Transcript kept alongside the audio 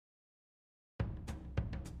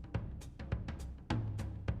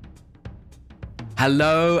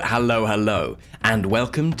Hello, and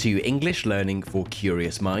welcome to English Learning for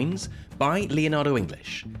Curious Minds by Leonardo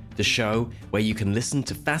English, the show where you can listen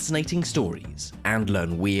to fascinating stories and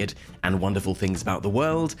learn weird and wonderful things about the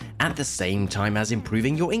world at the same time as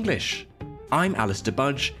improving your English. I'm Alistair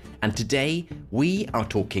Budge, and today we are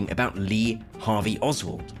talking about Lee Harvey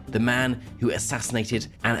Oswald, the man who assassinated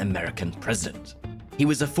an American president. He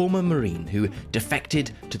was a former Marine who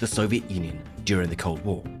defected to the Soviet Union during the Cold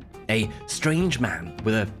War. A strange man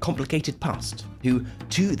with a complicated past who,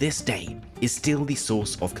 to this day, is still the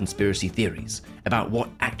source of conspiracy theories about what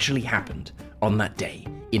actually happened on that day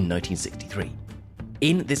in 1963.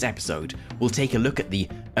 In this episode, we'll take a look at the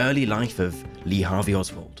early life of Lee Harvey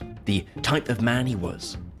Oswald, the type of man he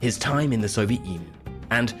was, his time in the Soviet Union,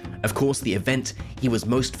 and, of course, the event he was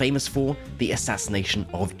most famous for, the assassination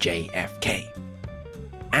of JFK.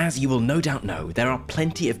 As you will no doubt know, there are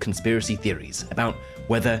plenty of conspiracy theories about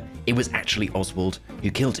whether it was actually Oswald who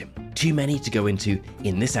killed him. Too many to go into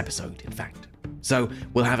in this episode, in fact. So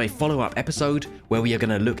we'll have a follow-up episode where we are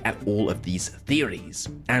going to look at all of these theories,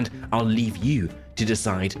 and I'll leave you to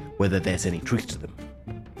decide whether there's any truth to them.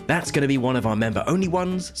 That's going to be one of our member-only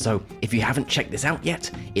ones, so if you haven't checked this out yet,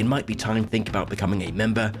 it might be time to think about becoming a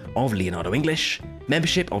member of Leonardo English.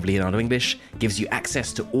 Membership of Leonardo English gives you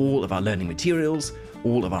access to all of our learning materials,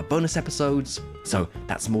 all of our bonus episodes, so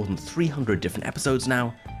that's more than 300 different episodes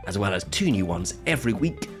now, as well as 2 new ones every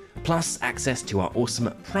week, plus access to our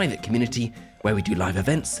awesome private community where we do live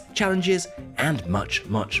events, challenges, and much,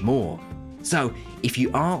 much more. So, if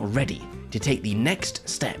you are ready to take the next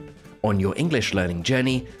step on your English learning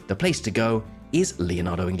journey, the place to go is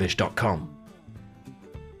leonardoenglish.com.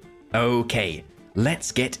 Okay,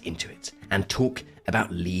 let's get into it and talk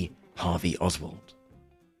about Lee Harvey Oswald.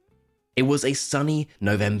 It was a sunny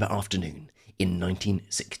November afternoon in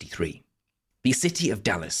 1963. The city of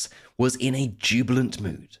Dallas was in a jubilant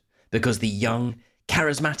mood because the young,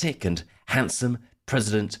 charismatic and handsome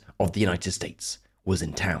President of the United States was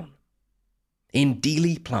in town. In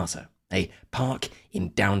Dealey Plaza, a park in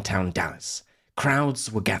downtown Dallas,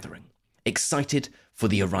 crowds were gathering, excited for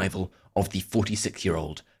the arrival of the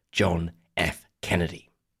 46-year-old John F. Kennedy.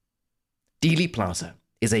 Dealey Plaza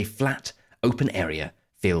is a flat, open area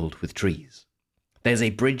filled with trees. There's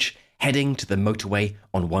a bridge heading to the motorway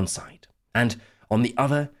on one side, and on the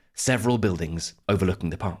other, several buildings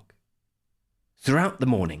overlooking the park. Throughout the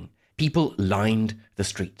morning, people lined the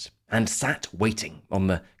street and sat waiting on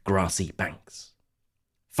the grassy banks.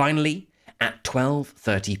 Finally, at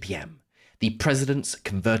 12:30 p.m., the president's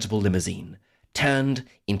convertible limousine turned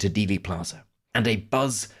into Dealey Plaza, and a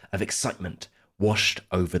buzz of excitement washed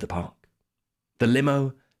over the park. The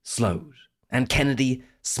limo slowed, and Kennedy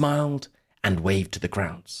smiled and waved to the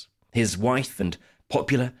crowds. His wife and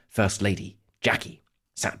popular First Lady, Jackie,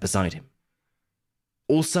 sat beside him.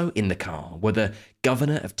 Also in the car were the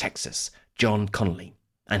governor of Texas, John Connally,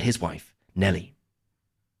 and his wife, Nellie.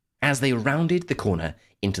 As they rounded the corner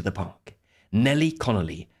into the park, Nellie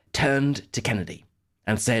Connally turned to Kennedy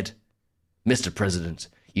and said, "Mr. President,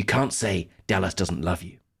 you can't say Dallas doesn't love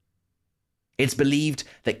you." It's believed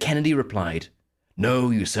that Kennedy replied,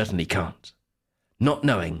 "No, you certainly can't," not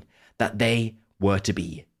knowing that they were to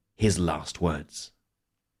be his last words.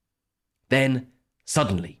 Then,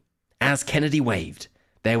 suddenly, as Kennedy waved,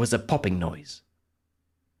 there was a popping noise.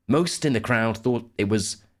 Most in the crowd thought it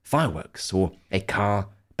was fireworks or a car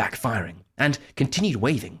backfiring, and continued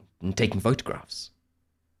waving and taking photographs.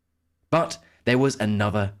 But there was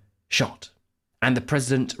another shot, and the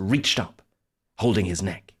president reached up, holding his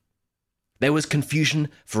neck. There was confusion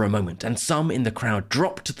for a moment, and some in the crowd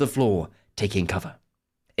dropped to the floor, taking cover.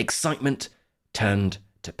 Excitement turned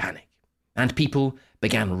to panic, and people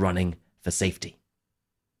began running for safety.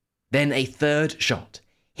 Then a third shot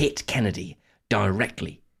hit Kennedy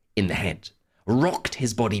directly in the head, rocked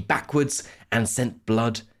his body backwards, and sent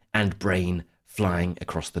blood and brain flying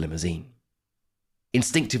across the limousine.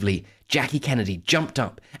 Instinctively, Jackie Kennedy jumped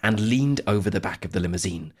up and leaned over the back of the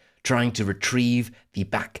limousine, trying to retrieve the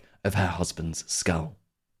back of her husband's skull.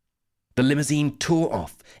 The limousine tore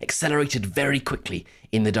off, accelerated very quickly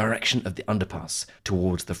in the direction of the underpass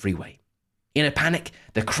towards the freeway. In a panic,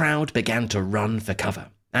 the crowd began to run for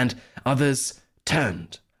cover, and others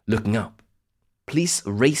turned, looking up. Police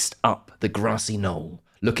raced up the grassy knoll,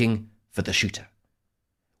 looking for the shooter.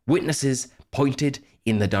 Witnesses pointed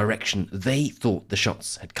in the direction they thought the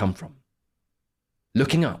shots had come from.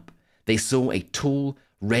 Looking up, they saw a tall,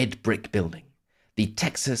 red brick building, the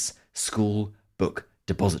Texas School Book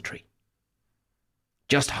Depository.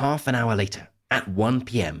 Just half an hour later, at 1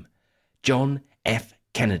 p.m., John F.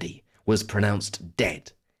 Kennedy was pronounced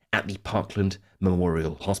dead at the Parkland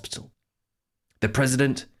Memorial Hospital. The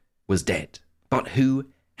president was dead, but who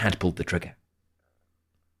had pulled the trigger?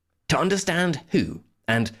 To understand who,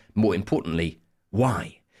 and more importantly,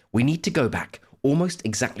 why, we need to go back almost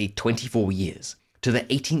exactly 24 years to the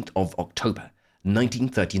 18th of October,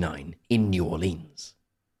 1939 in New Orleans.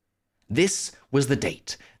 This was the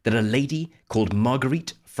date that a lady called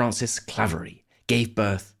Marguerite Frances Claverie gave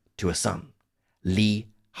birth to a son, Lee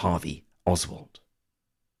Harvey Oswald.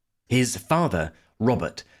 His father,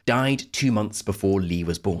 Robert, died 2 months before Lee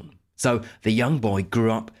was born, so the young boy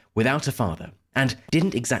grew up without a father and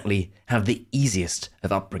didn't exactly have the easiest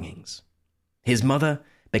of upbringings. His mother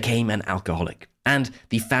became an alcoholic, and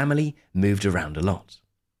the family moved around a lot.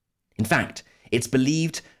 In fact, it's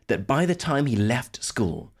believed that by the time he left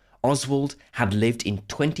school, Oswald had lived in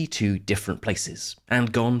 22 different places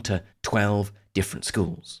and gone to 12 different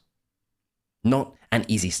schools. Not an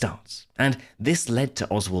easy start, and this led to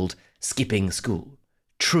Oswald skipping school,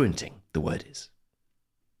 truanting, the word is.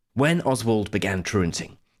 When Oswald began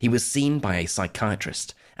truanting, he was seen by a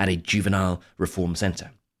psychiatrist at a juvenile reform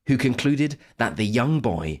centre, who concluded that the young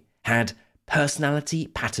boy had personality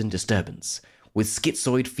pattern disturbance with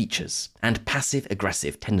schizoid features and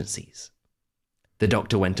passive-aggressive tendencies. The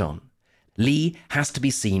doctor went on, Lee has to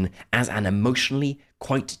be seen as an emotionally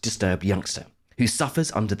quite disturbed youngster who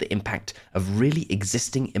suffers under the impact of really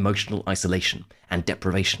existing emotional isolation and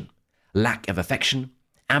deprivation, lack of affection,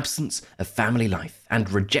 absence of family life, and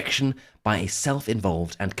rejection by a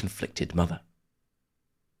self-involved and conflicted mother.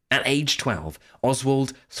 At age 12,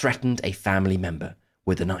 Oswald threatened a family member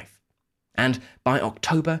with a knife, and by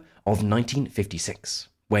October of 1956,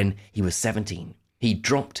 when he was 17, he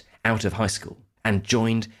dropped out of high school and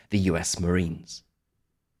joined the US Marines.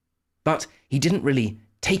 But he didn't really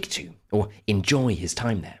take to or enjoy his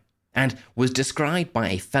time there, and was described by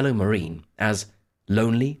a fellow Marine as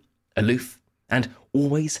lonely, aloof, and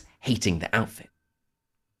always hating the outfit.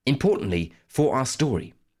 Importantly, for our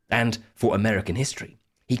story, and for American history,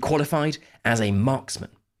 he qualified as a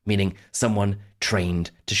marksman, meaning someone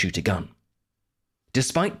trained to shoot a gun.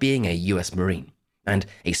 Despite being a US Marine and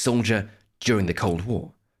a soldier during the Cold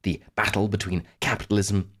War, the battle between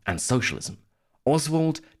capitalism and socialism,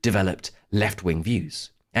 Oswald developed left-wing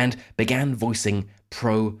views and began voicing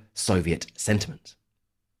pro-Soviet sentiment.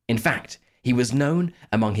 In fact, he was known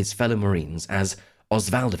among his fellow Marines as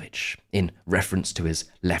Oswaldovich, in reference to his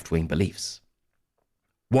left-wing beliefs.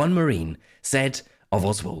 One Marine said of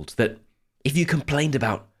Oswald that if you complained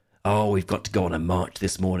about, oh, we've got to go on a march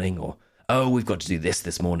this morning, or oh, we've got to do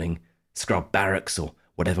this morning, scrub barracks, or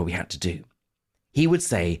whatever we had to do, he would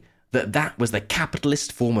say that that was the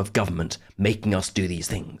capitalist form of government making us do these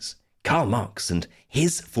things. Karl Marx and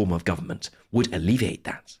his form of government would alleviate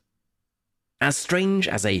that. As strange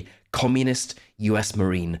as a communist US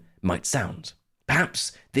Marine might sound,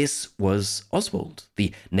 perhaps this was Oswald,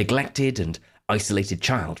 the neglected and isolated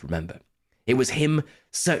child, remember. It was him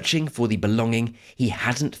searching for the belonging he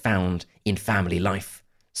hadn't found in family life,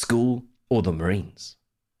 school, or the Marines.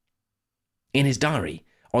 In his diary,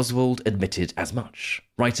 Oswald admitted as much,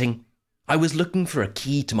 writing, I was looking for a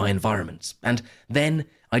key to my environment, and then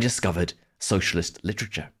I discovered socialist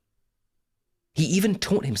literature. He even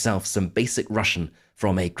taught himself some basic Russian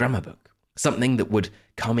from a grammar book, something that would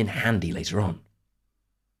come in handy later on.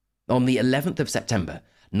 On the 11th of September,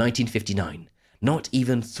 1959, not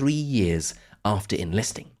even 3 years after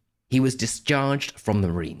enlisting, he was discharged from the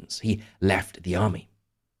Marines. He left the army.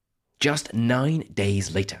 Just 9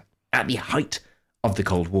 days later, at the height of the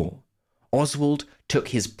Cold War, Oswald took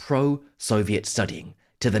his pro-Soviet studying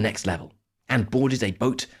to the next level and boarded a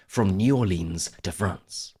boat from New Orleans to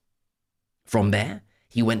France. From there,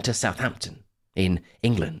 he went to Southampton in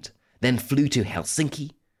England, then flew to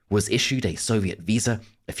Helsinki, was issued a Soviet visa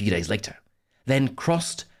a few days later, then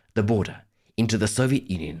crossed the border into the Soviet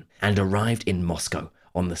Union and arrived in Moscow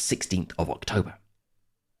on the 16th of October.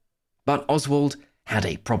 But Oswald had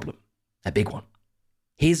a problem, a big one.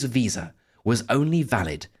 His visa was only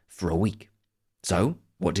valid for a week. So,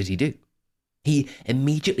 what did he do? He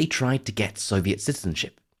immediately tried to get Soviet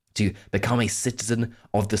citizenship, to become a citizen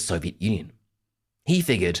of the Soviet Union. He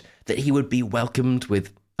figured that he would be welcomed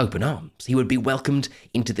with open arms. He would be welcomed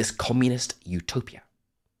into this communist utopia.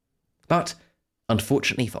 But,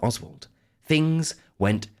 unfortunately for Oswald, things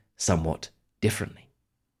went somewhat differently.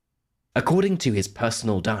 According to his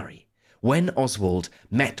personal diary, when Oswald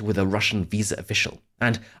met with a Russian visa official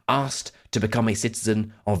and asked to become a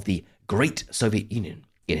citizen of the Great Soviet Union,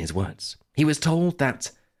 in his words, he was told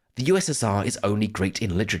that the USSR is only great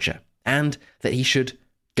in literature and that he should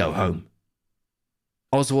go home.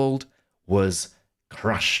 Oswald was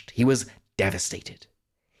crushed. He was devastated.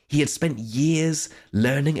 He had spent years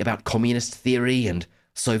learning about communist theory and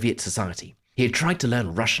Soviet society. He had tried to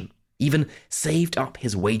learn Russian, even saved up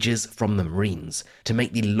his wages from the Marines to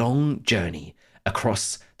make the long journey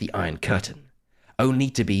across the Iron Curtain, only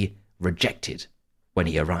to be rejected when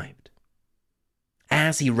he arrived.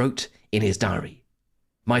 As he wrote in his diary,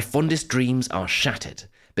 "My fondest dreams are shattered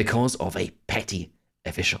because of a petty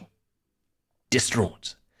official."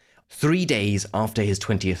 Distraught, 3 days after his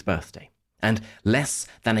 20th birthday, and less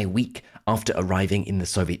than a week after arriving in the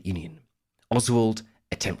Soviet Union, Oswald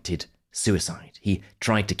attempted suicide. He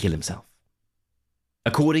tried to kill himself.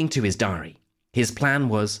 According to his diary, his plan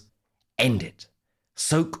was end it,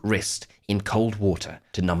 soak wrist in cold water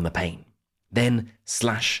to numb the pain, then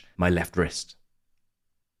slash my left wrist.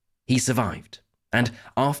 He survived, and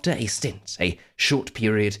after a stint, a short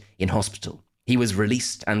period in hospital, he was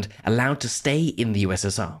released and allowed to stay in the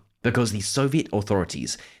USSR because the Soviet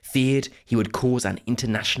authorities feared he would cause an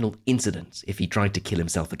international incident if he tried to kill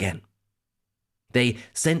himself again. They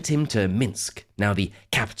sent him to Minsk, now the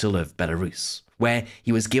capital of Belarus, where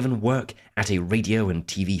he was given work at a radio and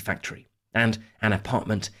TV factory and an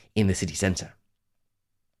apartment in the city centre.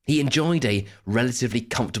 He enjoyed a relatively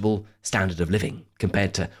comfortable standard of living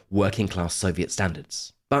compared to working-class Soviet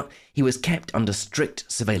standards, but he was kept under strict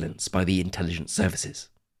surveillance by the intelligence services.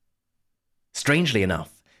 Strangely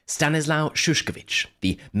enough, Stanislaw Shushkevich,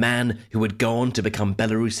 the man who would go on to become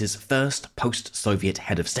Belarus's first post-Soviet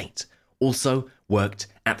head of state, also worked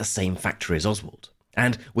at the same factory as Oswald,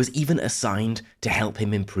 and was even assigned to help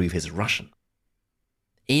him improve his Russian.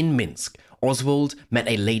 In Minsk, Oswald met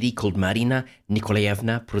a lady called Marina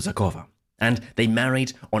Nikolaevna Prusakova, and they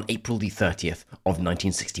married on April the 30th of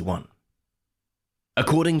 1961.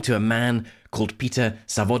 According to a man called Peter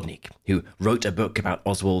Savodnik, who wrote a book about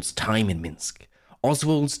Oswald's time in Minsk,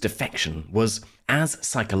 Oswald's defection was as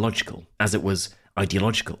psychological as it was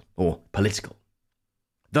ideological or political.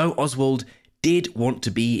 Though Oswald did want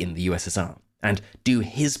to be in the USSR and do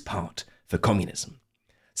his part for communism,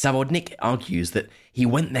 Savodnik argues that he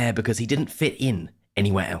went there because he didn't fit in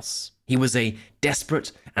anywhere else. He was a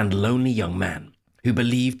desperate and lonely young man who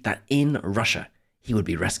believed that in Russia he would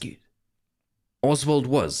be rescued. Oswald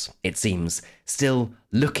was, it seems, still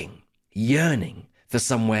looking, yearning for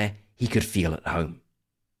somewhere he could feel at home.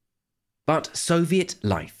 But Soviet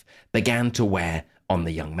life began to wear on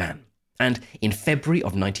the young man, and in February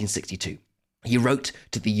of 1962, he wrote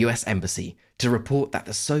to the US Embassy to report that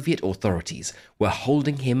the Soviet authorities were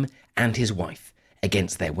holding him and his wife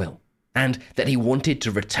against their will, and that he wanted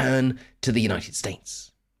to return to the United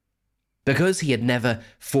States. Because he had never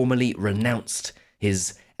formally renounced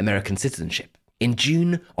his American citizenship, in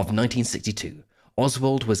June of 1962,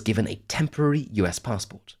 Oswald was given a temporary US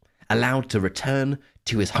passport, allowed to return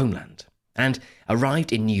to his homeland, and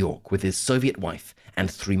arrived in New York with his Soviet wife and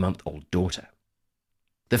 3-month-old daughter.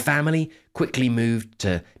 The family quickly moved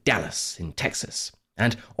to Dallas in Texas,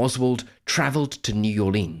 and Oswald traveled to New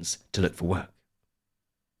Orleans to look for work.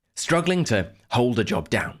 Struggling to hold a job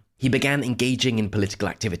down, he began engaging in political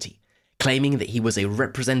activity, claiming that he was a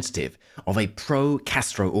representative of a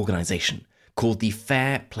pro-Castro organization called the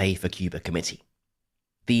Fair Play for Cuba Committee.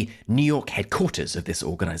 The New York headquarters of this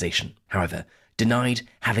organization, however, denied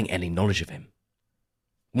having any knowledge of him.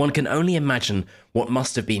 One can only imagine what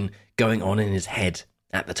must have been going on in his head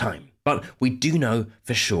at the time, but we do know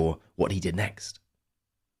for sure what he did next.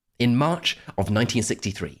 In March of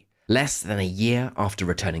 1963, less than a year after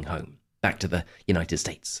returning home, back to the United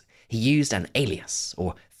States, he used an alias,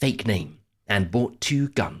 or fake name, and bought 2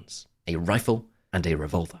 guns, a rifle and a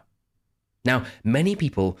revolver. Now, many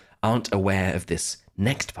people aren't aware of this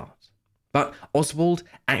next part, but Oswald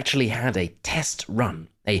actually had a test run,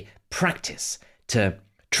 a practice to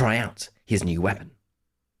try out his new weapon.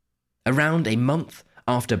 Around a month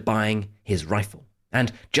after buying his rifle,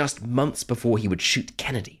 and just months before he would shoot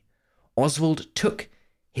Kennedy, Oswald took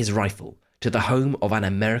his rifle to the home of an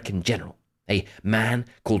American general, a man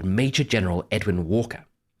called Major General Edwin Walker,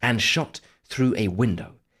 and shot through a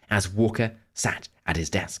window as Walker sat at his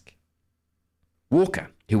desk. Walker,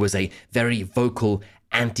 who was a very vocal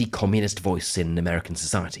anti-communist voice in American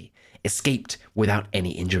society, escaped without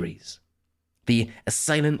any injuries. The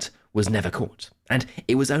assailant was never caught, and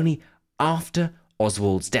it was only after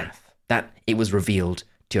Oswald's death that it was revealed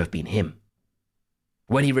to have been him.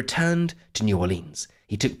 When he returned to New Orleans,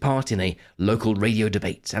 he took part in a local radio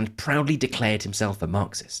debate and proudly declared himself a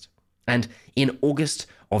Marxist. And in August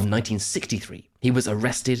of 1963, he was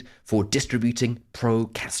arrested for distributing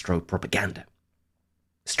pro-Castro propaganda.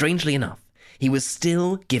 Strangely enough, he was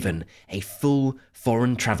still given a full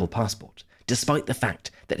foreign travel passport, despite the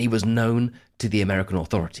fact that he was known to the American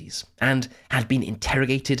authorities and had been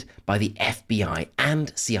interrogated by the FBI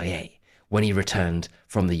and CIA when he returned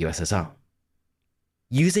from the USSR.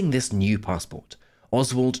 Using this new passport,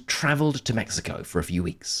 Oswald traveled to Mexico for a few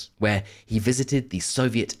weeks, where he visited the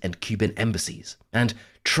Soviet and Cuban embassies and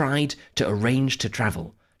tried to arrange to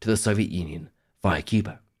travel to the Soviet Union via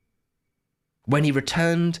Cuba. When he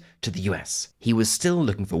returned to the US, he was still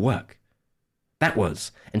looking for work. That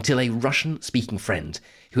was until a Russian-speaking friend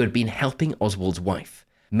who had been helping Oswald's wife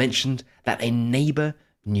mentioned that a neighbor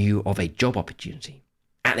knew of a job opportunity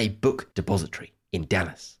at a book depository in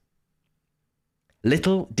Dallas.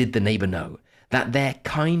 Little did the neighbor know that their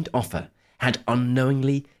kind offer had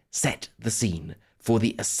unknowingly set the scene for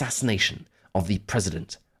the assassination of the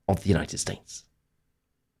President of the United States.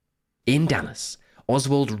 In Dallas,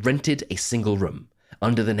 Oswald rented a single room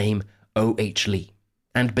under the name O.H. Lee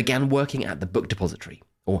and began working at the book depository,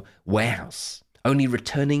 or warehouse, only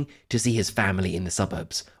returning to see his family in the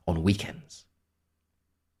suburbs on weekends.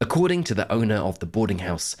 According to the owner of the boarding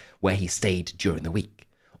house where he stayed during the week,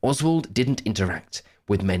 Oswald didn't interact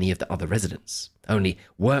with many of the other residents, only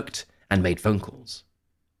worked and made phone calls.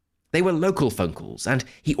 They were local phone calls, and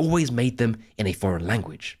he always made them in a foreign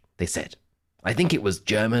language, they said. I think it was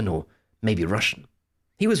German or maybe Russian.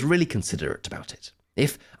 He was really considerate about it.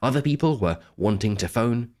 If other people were wanting to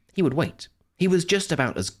phone, he would wait. He was just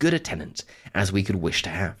about as good a tenant as we could wish to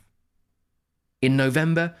have. In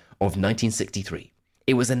November of 1963,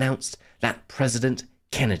 it was announced that President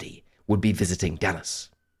Kennedy would be visiting Dallas,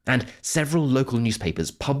 and several local newspapers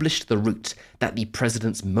published the route that the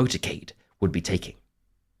president's motorcade would be taking.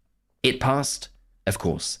 It passed, of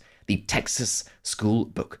course, the Texas School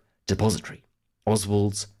Book Depository,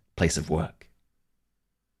 Oswald's place of work.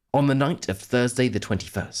 On the night of Thursday the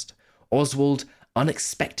 21st, Oswald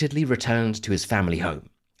unexpectedly returned to his family home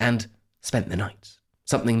and spent the night,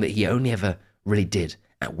 something that he only ever really did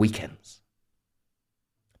at weekends.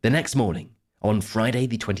 The next morning, on Friday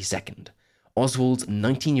the 22nd, Oswald's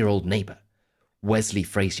 19-year-old neighbor, Wesley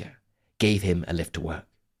Frazier, gave him a lift to work.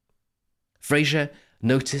 Frazier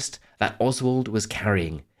noticed that Oswald was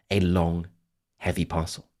carrying a long, heavy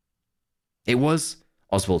parcel. It was,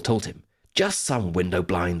 Oswald told him, just some window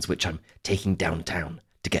blinds which I'm taking downtown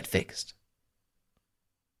to get fixed.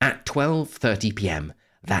 At 12:30 p.m.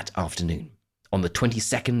 that afternoon, on the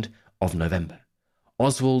 22nd of November,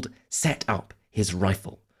 Oswald set up his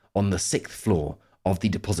rifle on the 6th floor of the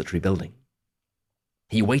depository building.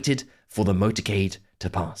 He waited for the motorcade to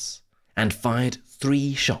pass and fired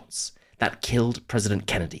 3 shots that killed President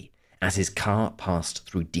Kennedy as his car passed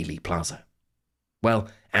through Dealey Plaza. Well,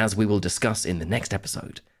 as we will discuss in the next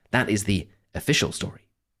episode, that is the official story.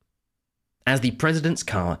 As the president's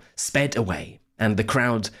car sped away and the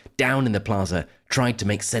crowd down in the plaza tried to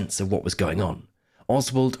make sense of what was going on,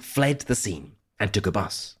 Oswald fled the scene and took a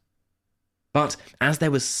bus. But as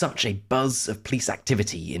there was such a buzz of police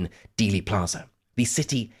activity in Dealey Plaza, the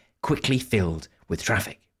city quickly filled with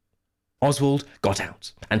traffic. Oswald got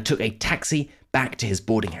out and took a taxi back to his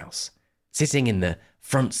boarding house, sitting in the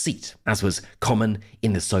front seat, as was common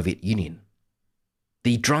in the Soviet Union.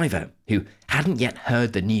 The driver, who hadn't yet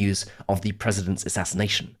heard the news of the president's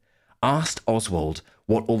assassination, asked Oswald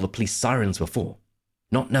what all the police sirens were for,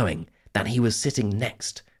 not knowing that he was sitting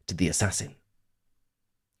next to the assassin.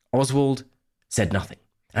 Oswald said nothing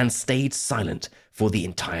and stayed silent for the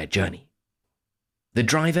entire journey. The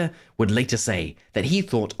driver would later say that he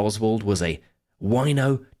thought Oswald was a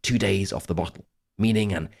wino 2 days off the bottle,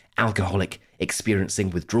 meaning an alcoholic experiencing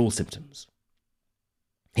withdrawal symptoms.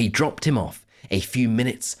 He dropped him off a few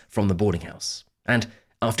minutes from the boarding house, and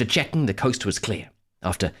after checking the coast was clear,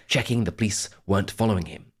 after checking the police weren't following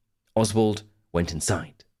him, Oswald went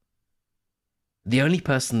inside. The only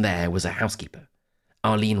person there was a housekeeper,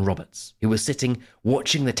 Arlene Roberts, who was sitting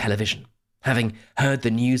watching the television, having heard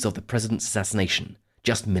the news of the president's assassination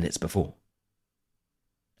just minutes before.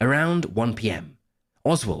 Around 1 p.m.,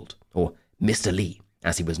 Oswald, or Mr. Lee,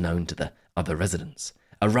 as he was known to the other residents,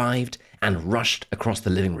 arrived and rushed across the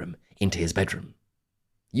living room into his bedroom.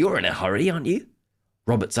 "You're in a hurry, aren't you?"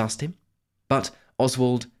 Roberts asked him, but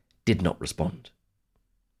Oswald did not respond.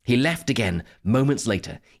 He left again moments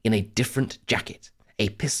later in a different jacket, a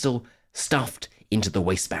pistol stuffed into the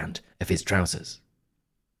waistband of his trousers.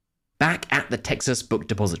 Back at the Texas Book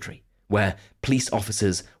Depository, where police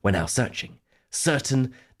officers were now searching,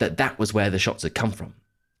 certain that that was where the shots had come from,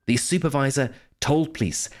 the supervisor told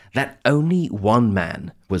police that only one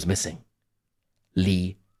man was missing: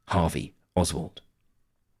 Lee Harvey Oswald.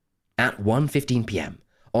 At 1:15 p.m.,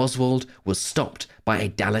 Oswald was stopped by a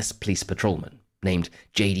Dallas police patrolman, named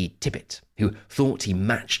J.D. Tippit, who thought he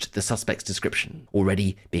matched the suspect's description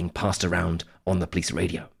already being passed around on the police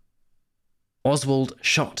radio. Oswald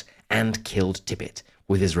shot and killed Tippit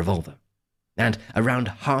with his revolver, and around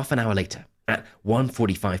half an hour later, at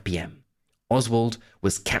 1:45 p.m., Oswald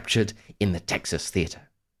was captured in the Texas Theater.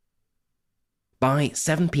 By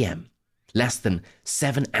 7 p.m., less than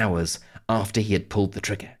 7 hours after he had pulled the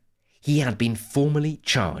trigger, he had been formally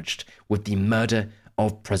charged with the murder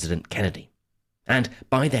of President Kennedy. And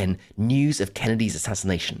by then, news of Kennedy's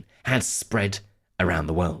assassination had spread around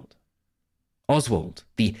the world. Oswald,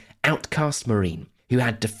 the outcast Marine who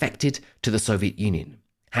had defected to the Soviet Union,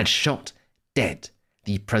 had shot dead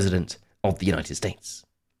the President of the United States.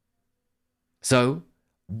 So,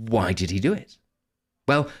 why did he do it?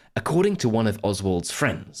 Well, according to one of Oswald's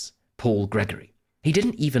friends, Paul Gregory, he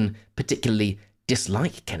didn't even particularly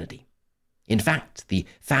dislike Kennedy. In fact, the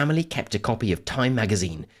family kept a copy of Time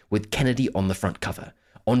magazine with Kennedy on the front cover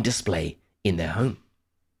on display in their home.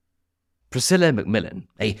 Priscilla McMillan,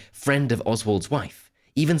 a friend of Oswald's wife,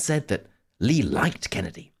 even said that Lee liked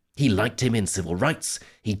Kennedy. He liked him in civil rights.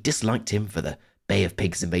 He disliked him for the Bay of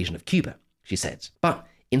Pigs invasion of Cuba, she said. But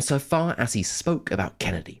insofar as he spoke about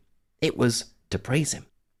Kennedy, it was to praise him.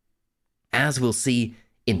 As we'll see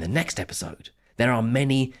in the next episode, there are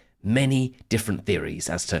many, many different theories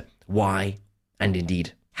as to why, and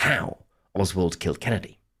indeed how, Oswald killed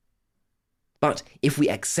Kennedy. But if we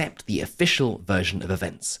accept the official version of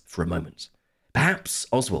events for a moment, perhaps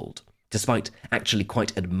Oswald, despite actually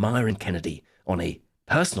quite admiring Kennedy on a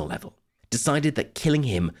personal level, decided that killing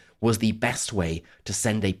him was the best way to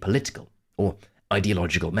send a political or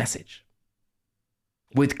ideological message.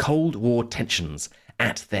 With Cold War tensions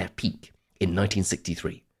at their peak in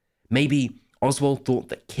 1963, maybe Oswald thought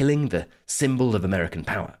that killing the symbol of American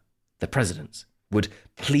power, the president, would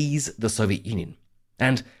please the Soviet Union,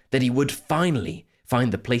 and that he would finally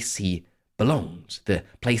find the place he belonged, the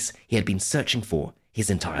place he had been searching for his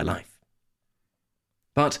entire life.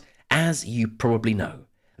 But as you probably know,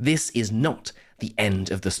 this is not the end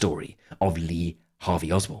of the story of Lee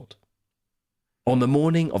Harvey Oswald. On the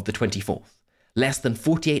morning of the 24th, less than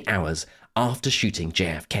 48 hours after shooting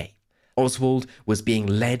JFK, Oswald was being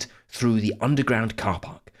led through the underground car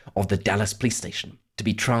park of the Dallas police station to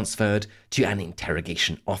be transferred to an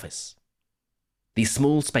interrogation office. The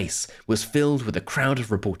small space was filled with a crowd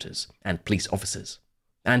of reporters and police officers,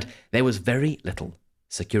 and there was very little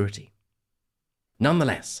security.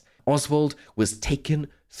 Nonetheless, Oswald was taken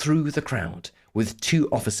through the crowd with 2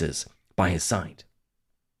 officers by his side.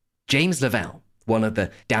 James Lavelle, one of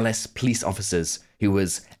the Dallas police officers who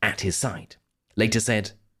was at his side, later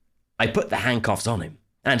said, "I put the handcuffs on him,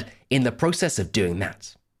 and in the process of doing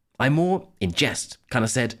that, I more, in jest, kind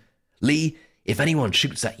of said, 'Lee, if anyone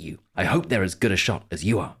shoots at you, I hope they're as good a shot as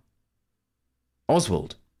you are.'"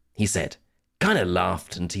 Oswald, he said, kind of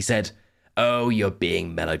laughed and he said, "Oh, you're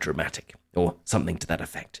being melodramatic," or something to that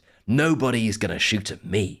effect. "Nobody's going to shoot at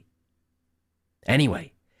me."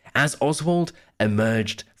 Anyway, as Oswald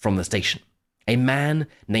emerged from the station, a man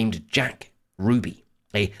named Jack Ruby,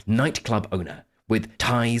 a nightclub owner with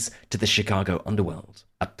ties to the Chicago underworld,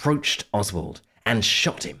 approached Oswald and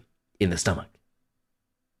shot him in the stomach.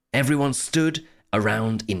 Everyone stood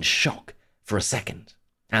around in shock for a second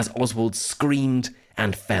as Oswald screamed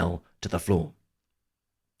and fell to the floor.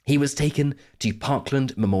 He was taken to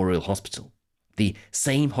Parkland Memorial Hospital, the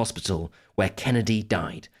same hospital where Kennedy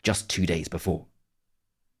died just 2 days before.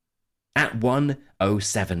 At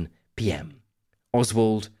 1:07 p.m.,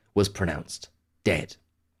 Oswald was pronounced dead.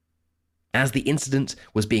 As the incident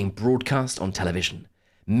was being broadcast on television,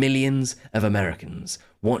 millions of Americans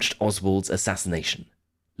watched Oswald's assassination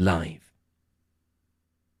live.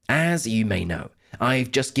 As you may know,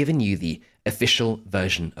 I've just given you the official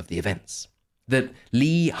version of the events. That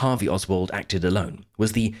Lee Harvey Oswald acted alone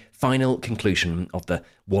was the final conclusion of the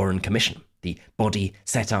Warren Commission, the body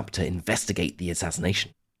set up to investigate the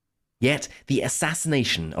assassination. Yet the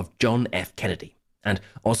assassination of John F. Kennedy and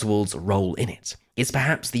Oswald's role in it is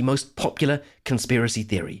perhaps the most popular conspiracy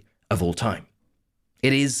theory of all time.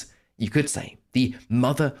 It is, you could say, the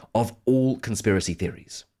mother of all conspiracy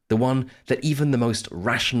theories, the one that even the most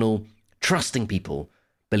rational, trusting people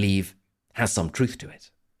believe has some truth to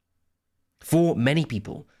it. For many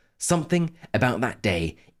people, something about that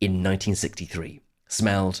day in 1963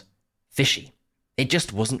 smelled fishy. It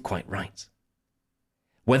just wasn't quite right.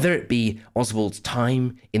 Whether it be Oswald's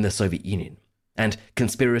time in the Soviet Union and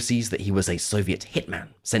conspiracies that he was a Soviet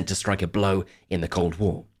hitman sent to strike a blow in the Cold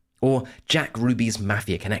War, or Jack Ruby's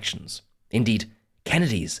mafia connections, indeed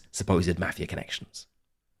Kennedy's supposed mafia connections,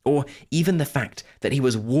 or even the fact that he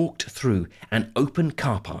was walked through an open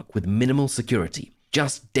car park with minimal security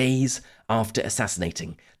just days after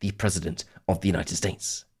assassinating the President of the United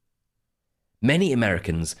States. Many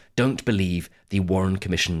Americans don't believe the Warren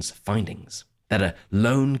Commission's findings, that a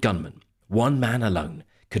lone gunman, one man alone,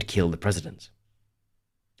 could kill the president.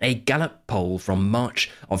 A Gallup poll from March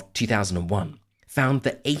of 2001 found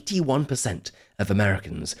that 81% of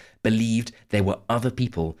Americans believed there were other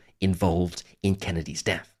people involved in Kennedy's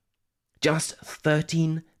death. Just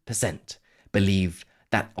 13% believed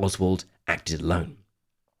that Oswald acted alone.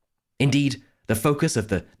 Indeed, the focus of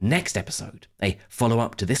the next episode, a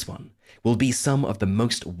follow-up to this one, will be some of the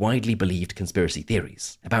most widely believed conspiracy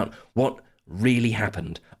theories about what really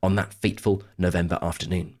happened on that fateful November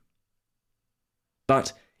afternoon.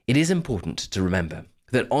 But it is important to remember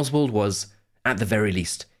that Oswald was, at the very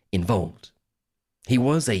least, involved. He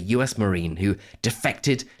was a US Marine who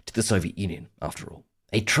defected to the Soviet Union, after all,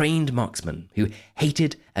 a trained marksman who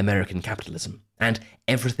hated American capitalism and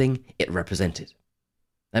everything it represented.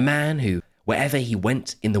 A man who, wherever he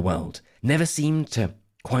went in the world, never seemed to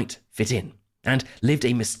quite fit in, and lived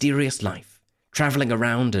a mysterious life, traveling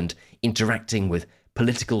around and interacting with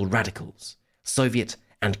political radicals, Soviet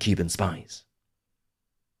and Cuban spies.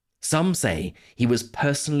 Some say he was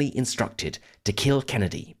personally instructed to kill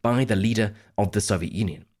Kennedy by the leader of the Soviet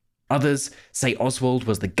Union. Others say Oswald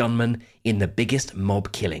was the gunman in the biggest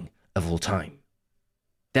mob killing of all time.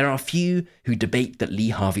 There are few who debate that Lee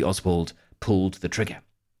Harvey Oswald pulled the trigger.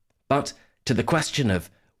 But to the question of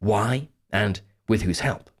why and with whose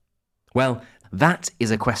help, well, that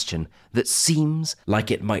is a question that seems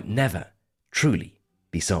like it might never truly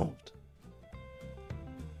be solved.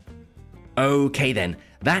 Okay then,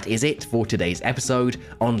 that is it for today's episode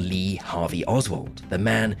on Lee Harvey Oswald, the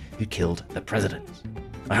man who killed the president.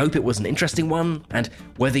 I hope it was an interesting one, and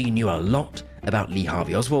whether you knew a lot about Lee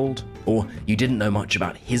Harvey Oswald, or you didn't know much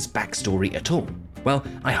about his backstory at all, well,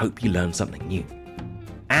 I hope you learned something new.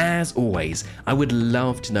 As always, I would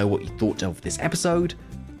love to know what you thought of this episode.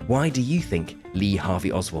 Why do you think Lee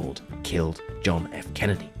Harvey Oswald killed John F.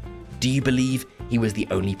 Kennedy? Do you believe he was the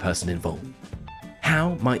only person involved?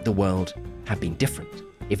 How might the world have been different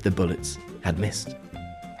if the bullets had missed?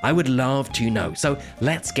 I would love to know, so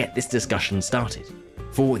let's get this discussion started.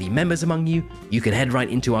 For the members among you, you can head right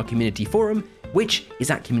into our community forum, which is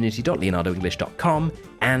at community.leonardoenglish.com,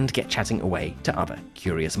 and get chatting away to other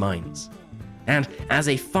curious minds. And as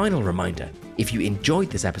a final reminder, if you enjoyed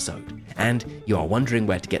this episode and you are wondering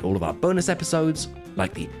where to get all of our bonus episodes,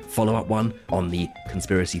 like the follow-up one on the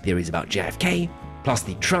conspiracy theories about JFK, plus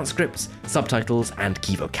the transcripts, subtitles, and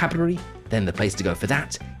key vocabulary, then the place to go for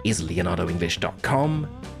that is leonardoenglish.com.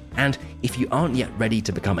 And if you aren't yet ready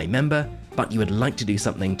to become a member, but you would like to do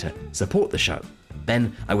something to support the show,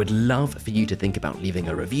 then I would love for you to think about leaving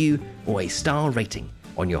a review or a star rating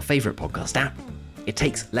on your favorite podcast app. It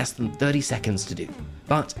takes less than 30 seconds to do,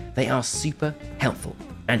 but they are super helpful,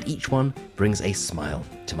 and each one brings a smile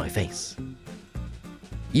to my face.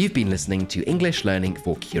 You've been listening to English Learning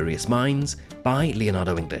for Curious Minds by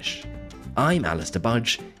Leonardo English. I'm Alistair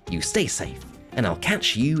Budge, you stay safe, and I'll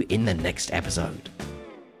catch you in the next episode.